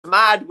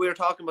mad. We were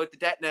talking about the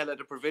death knell of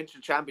the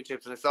provincial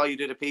championships, and I saw you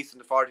did a piece in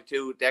the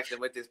 42, Declan,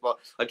 with this. But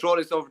I'll throw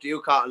this over to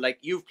you, Cathal. Like,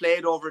 you've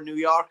played over in New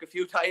York a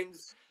few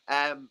times,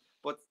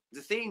 but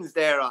the scenes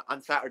there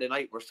on Saturday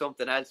night were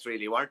something else,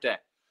 really, weren't they?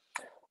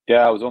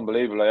 Yeah, it was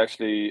unbelievable.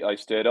 I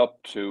stayed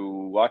up to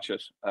watch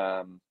it.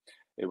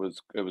 It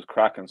was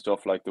cracking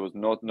stuff. Like, there was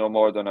no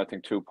more than I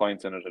think 2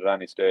 points in it at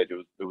any stage.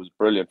 It was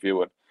brilliant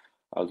viewing.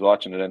 I was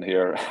watching it in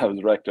here. I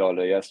was wrecked all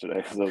day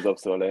yesterday because I was up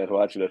so late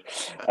watching it.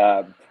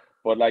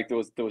 But like, there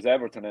was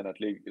everything in it.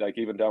 Like,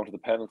 even down to the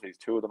penalties,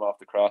 two of them off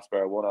the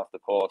crossbar, one off the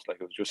post. Like,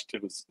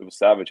 it was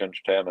savage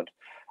entertainment.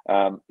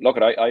 Look,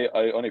 I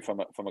only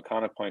from a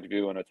Connacht point of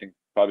view, and I think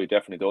probably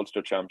definitely the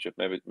Ulster Championship.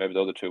 Maybe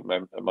the other two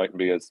mightn't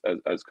be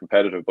as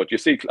competitive. But you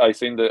see, I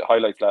seen the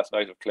highlights last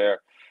night of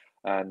Clare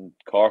and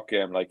Cork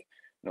game. Like,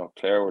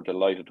 Clare were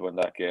delighted to win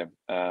that game.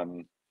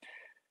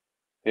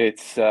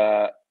 It's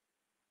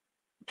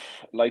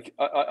like,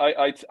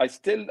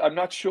 I'm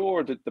not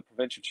sure that the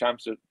provincial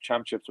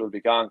championships will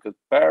be gone, because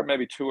bar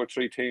maybe two or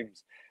three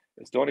teams,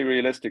 it's the only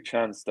realistic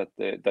chance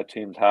that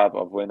teams have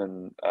of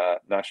winning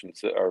national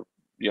or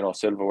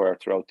silverware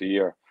throughout the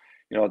year.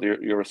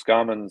 Your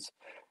Roscommons,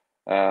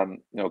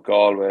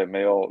 Galway,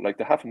 Mayo, like,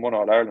 they haven't won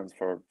All Irelands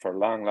for a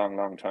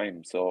long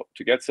time. So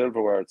to get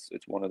silverware, it's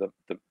one of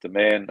the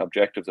main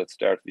objectives at the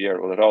start of the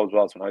year. Well, it always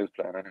was when I was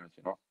playing, anyways.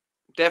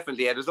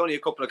 Definitely, yeah. There's only a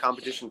couple of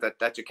competitions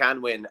that you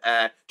can win.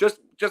 Just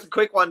a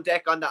quick one,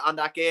 Deck, on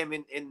that game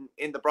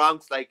in the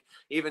Bronx. Like,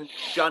 even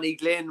Johnny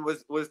Glynn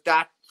was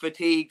that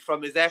fatigued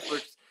from his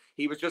efforts.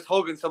 He was just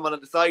hugging someone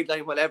on the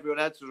sideline while everyone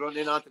else was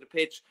running onto the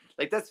pitch.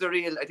 Like, that's the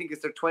real. I think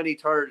it's their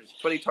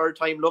 23rd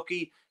time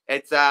lucky.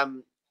 It's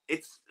on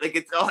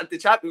the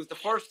champ. It was the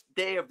first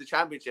day of the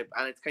championship,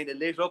 and it's kind of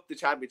lit up the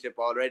championship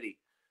already.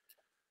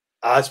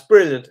 It's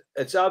brilliant.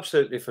 It's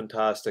absolutely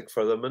fantastic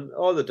for them and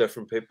all the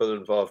different people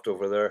involved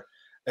over there.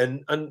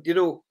 And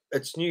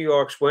it's New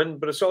York's win,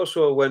 but it's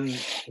also a win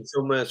in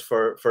some ways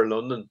for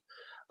London,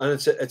 and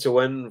it's a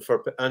win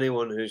for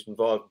anyone who's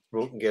involved in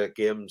promoting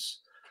games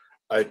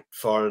out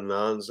foreign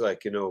lands,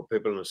 like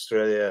people in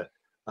Australia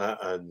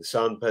and the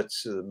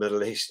sandpits of the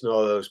Middle East and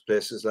all those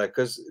places. Like,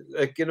 because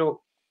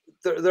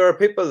there are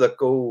people that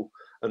go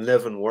and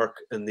live and work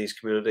in these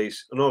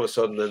communities, and all of a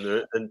sudden then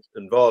they're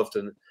involved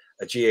in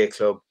a GAA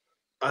club,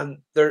 and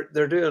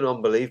they're doing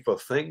unbelievable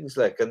things,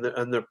 like, and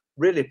they're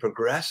really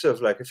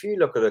progressive. Like, if you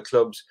look at the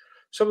clubs,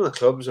 some of the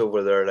clubs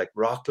over there, like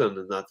Rockland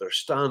and that, they're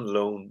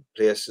standalone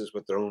places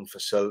with their own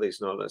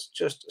facilities and all. That's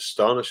just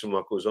astonishing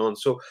what goes on.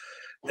 So,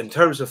 in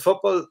terms of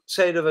football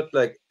side of it,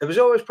 like, it was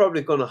always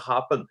probably going to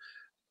happen,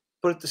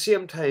 but at the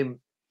same time,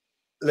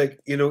 like,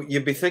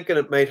 you'd be thinking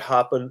it might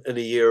happen in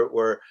a year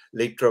where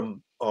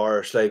Leitrim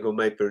or Sligo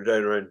might be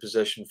down around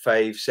position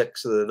 5,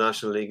 6 of the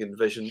National League in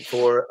Division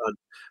 4 and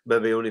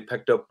maybe only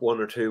picked up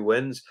 1 or 2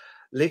 wins.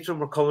 Leitrim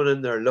were coming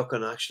in there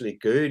looking actually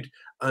good.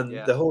 And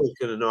the whole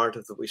kind of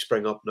narrative that we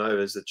spring up now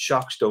is that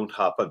shocks don't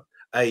happen,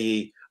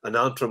 i.e. an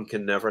Antrim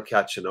can never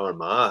catch an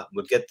Armagh.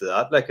 We'll get to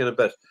that like in a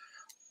bit.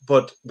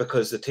 But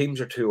because the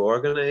teams are too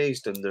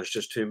organised and there's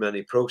just too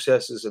many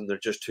processes and they're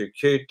just too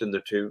cute and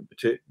they're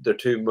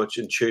too much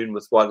in tune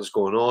with what is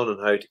going on and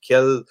how to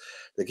kill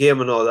the game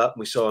and all that. And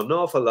we saw an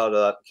awful lot of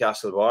that in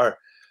Castlebar.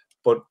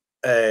 But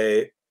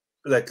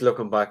like,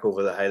 looking back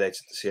over the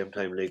highlights at the same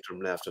time,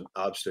 Leitrim left an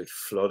absolute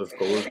flood of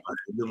goals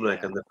behind them.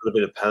 Like, and there could have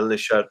been a penalty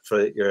shot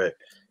for your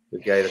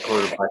guy, the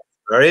cornerback at the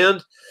very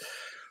end.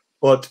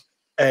 But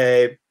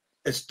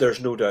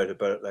there's no doubt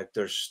about it. Like,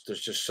 there's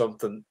just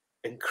something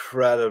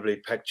incredibly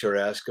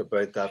picturesque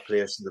about that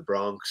place in the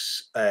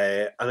Bronx,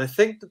 and I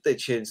think that they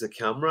changed the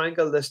camera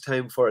angle this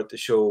time for it to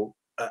show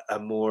a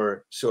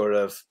more sort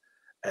of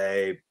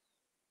a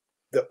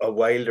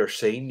wilder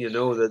scene,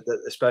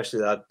 that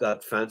especially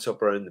that fence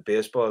up around the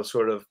baseball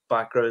sort of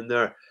background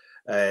there.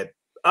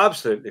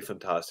 Absolutely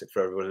fantastic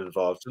for everyone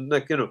involved. And,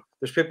 like,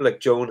 there's people like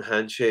Joan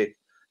Henchy,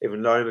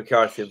 even Larry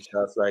McCarthy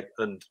himself, like,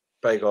 and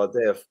by God,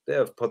 they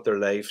have put their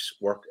life's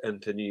work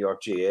into New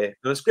York GAA, and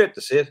it's great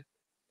to see it.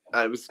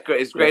 And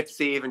it's great to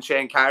see even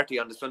Shane Carty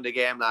on the Sunday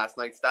game last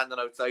night standing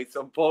outside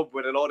some pub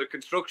with a lot of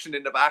construction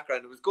in the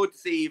background. It was good to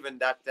see even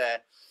that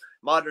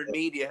modern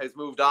media has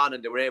moved on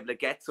and they were able to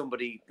get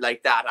somebody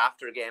like that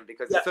after a game,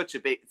 because it's such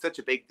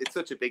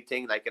a big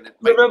thing. Like, and do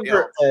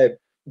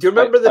you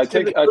remember I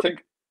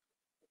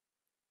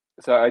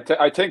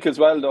think as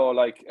well, though,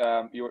 like,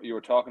 you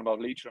were talking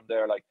about Leitrim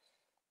there, like,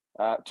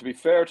 to be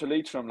fair to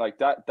Leitrim, like,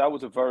 that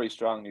was a very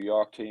strong New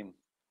York team.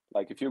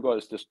 Like, if you go,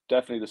 it's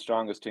definitely the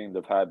strongest team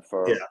they've had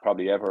for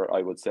probably ever,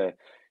 I would say.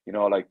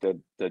 Like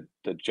the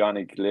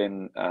Johnny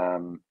Glynn,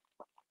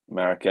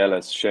 Mark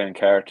Ellis, Shane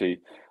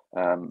Carty,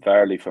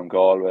 Varley from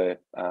Galway,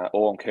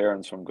 Owen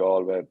Cairns from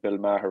Galway, Bill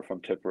Maher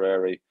from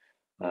Tipperary.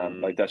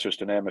 Like, that's just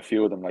to name a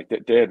few of them. Like,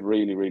 they had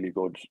really, really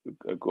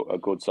a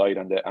good side,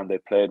 and they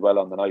played well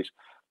on the night.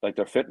 Like,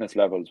 their fitness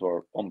levels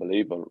were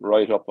unbelievable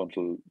right up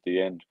until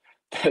the end.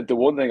 The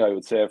one thing I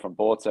would say from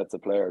both sets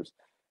of players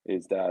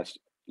is that,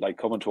 like,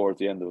 coming towards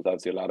the end, there was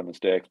obviously a lot of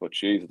mistakes, but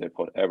Jesus, they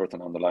put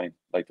everything on the line.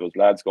 Like, those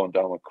lads going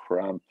down with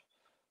cramp,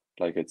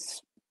 like,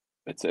 it's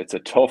it's a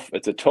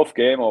tough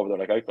game over there.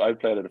 Like I've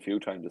played it a few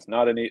times. It's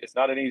not an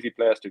easy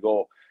place to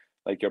go.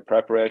 Like your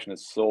preparation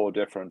is so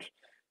different.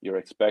 You're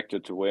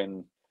expected to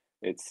win.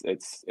 It's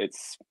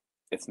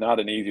not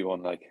an easy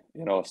one. Like,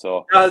 you know,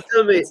 so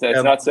Tell me, it's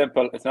not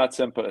simple. It's not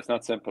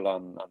simple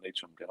on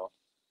Leitrim, you know.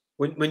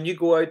 When you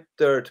go out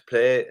there to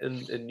play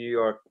in New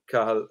York,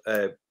 Cathal,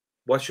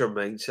 what's your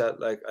mindset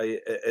like?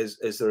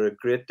 Is there a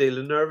great deal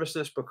of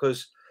nervousness?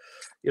 Because,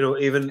 you know,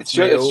 even it's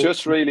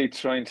just really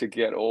trying to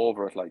get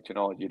over it. Like, you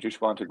know, you just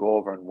want to go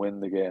over and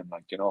win the game.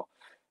 Like, you know,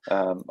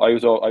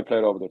 I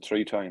played over there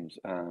 3 times.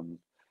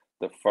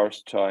 The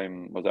first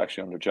time was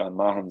actually under John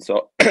Mahon.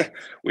 So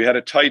we had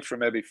it tight for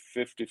maybe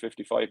 50,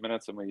 55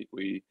 minutes, and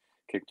we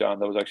kicked on.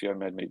 That was actually, I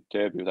made my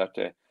debut that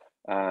day.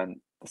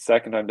 And the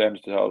second time down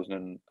to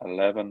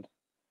 2011,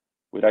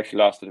 we'd actually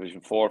lost the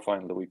Division 4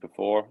 final the week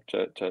before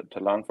to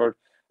Longford.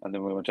 And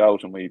then we went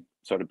out and we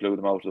sort of blew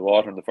them out of the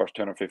water in the first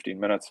 10 or 15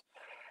 minutes.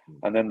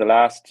 And then the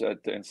last,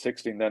 in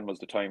 16, then was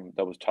the time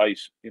that was tight.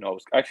 You know, it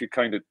was actually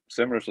kind of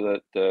similar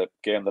to the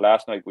game the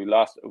last night. We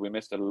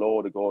missed a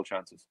load of goal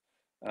chances.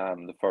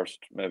 The first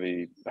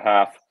maybe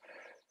half,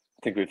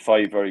 I think we had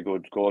 5 very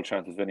good goal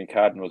chances. Verney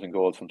was in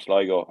goals from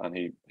Sligo, and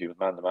he was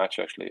man of the match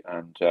actually.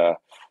 And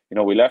you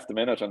know, we left them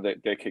in it, and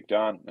they kicked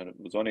on, and it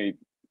was only a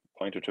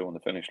point or two on the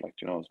finish. Like,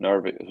 you know, it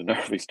was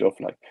nervy stuff.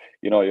 Like,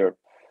 you know, you're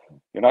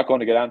not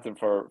going to get anything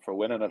for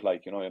winning it.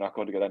 Like, you know, you're not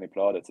going to get any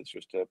plaudits. It's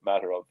just a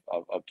matter of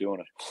doing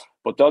it.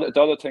 But the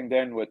other thing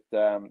then with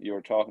you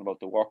were talking about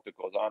the work that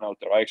goes on out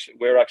there. I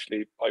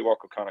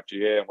work with Connacht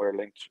GAA, and we're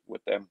linked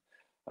with them,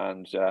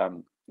 and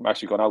I'm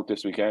actually going out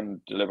this weekend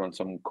delivering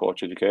some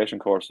coach education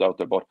courses out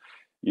there. But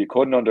you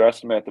couldn't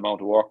underestimate the amount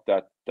of work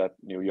that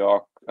New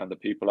York and the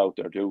people out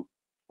there do.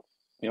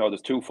 You know,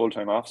 there's 2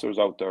 full-time officers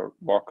out there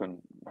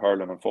working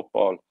hurling and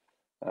football.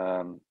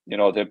 You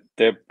know,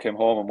 they came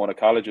home and won a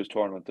colleges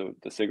tournament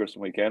the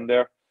Sigerson weekend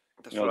there.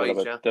 That's, you know,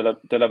 right,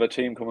 they'll have a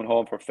team coming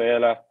home for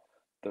Fela.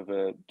 They've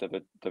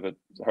a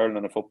hurling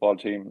and a football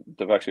team.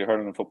 They've actually a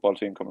hurling and football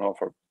team coming home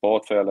for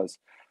both Felas,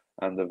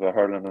 and they've a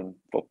hurling and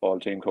football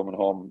team coming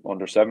home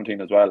under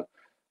 17 as well.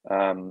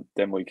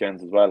 Them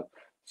weekends as well.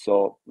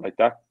 So like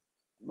that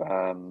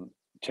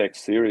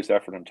takes serious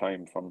effort and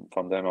time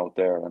from them out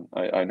there. And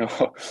I know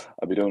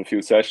I'll be doing a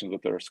few sessions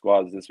with their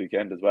squads this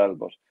weekend as well.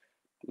 But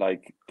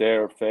like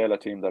their Fela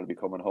team that'll be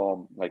coming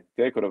home, like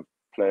they could have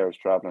players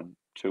traveling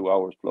 2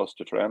 hours plus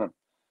to training,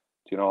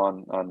 you know,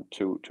 on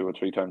 2 or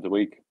 3 times a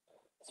week.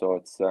 So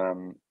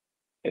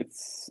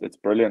it's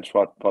brilliant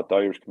what the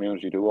Irish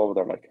community do over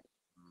there. Like,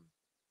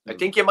 I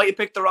think you might have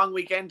picked the wrong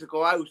weekend to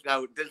go out.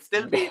 Now there'll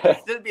still be a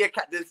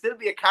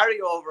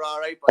carryover, all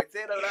right. But I'd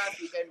say the last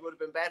weekend would have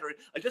been better.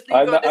 I'll just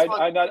leave you on this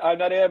one. I'm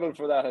not able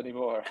for that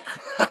anymore.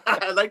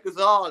 Like us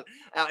all.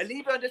 I'll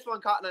leave you on this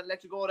one, Cotton, and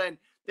let you go then.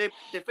 They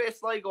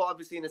face Sligo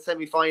obviously in a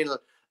semi-final.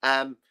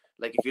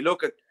 Like if you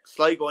look at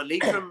Sligo and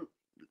Leitrim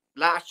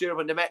last year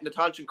when they met in the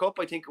Tailteann Cup,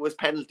 I think it was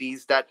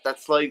penalties that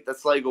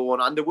Sligo won,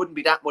 and there wouldn't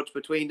be that much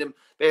between them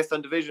based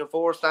on Division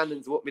 4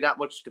 standings. There wouldn't be that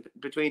much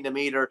between them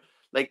either.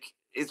 Like,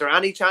 is there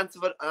any chance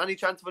of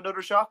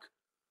another shock?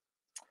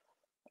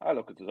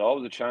 Look, there's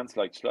always a chance.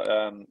 Like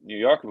New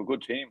York have a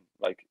good team.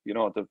 Like, you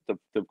know,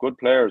 they've good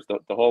players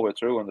the whole way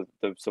through, and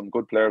they've some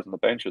good players on the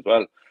bench as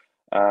well.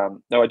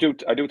 Now I do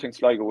think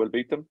Sligo will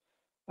beat them.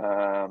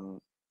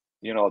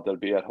 You know, they'll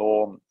be at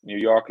home. New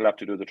York will have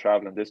to do the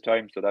travelling this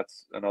time, so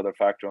that's another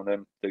factor on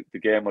them. The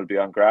game will be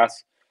on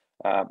grass,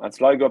 and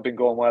Sligo have been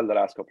going well the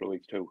last couple of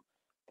weeks too.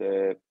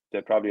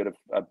 They probably had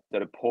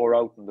a pour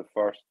out in the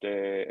first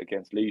day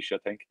against Laois, I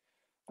think,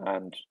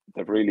 and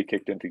they've really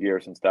kicked into gear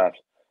since that.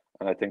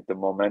 And I think the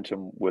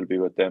momentum will be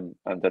with them,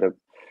 and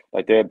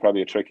they had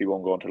probably a tricky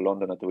one going to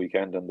London at the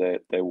weekend, and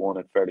they won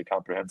it fairly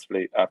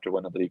comprehensively after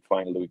winning the league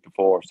final the week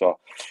before. So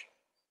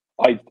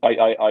I'd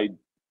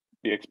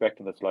be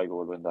expecting that Sligo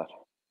will win that.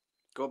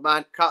 Good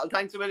man, Cathal.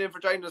 Thanks a million for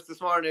joining us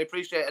this morning. I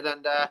appreciate it.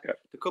 And okay.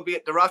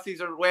 The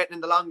Rossies are waiting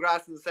in the long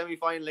grass in the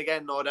semi-final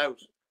again, no doubt.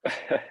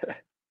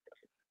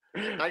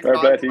 Thanks,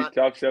 Fair play,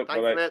 talk soon.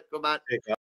 Thanks, mate. Good man.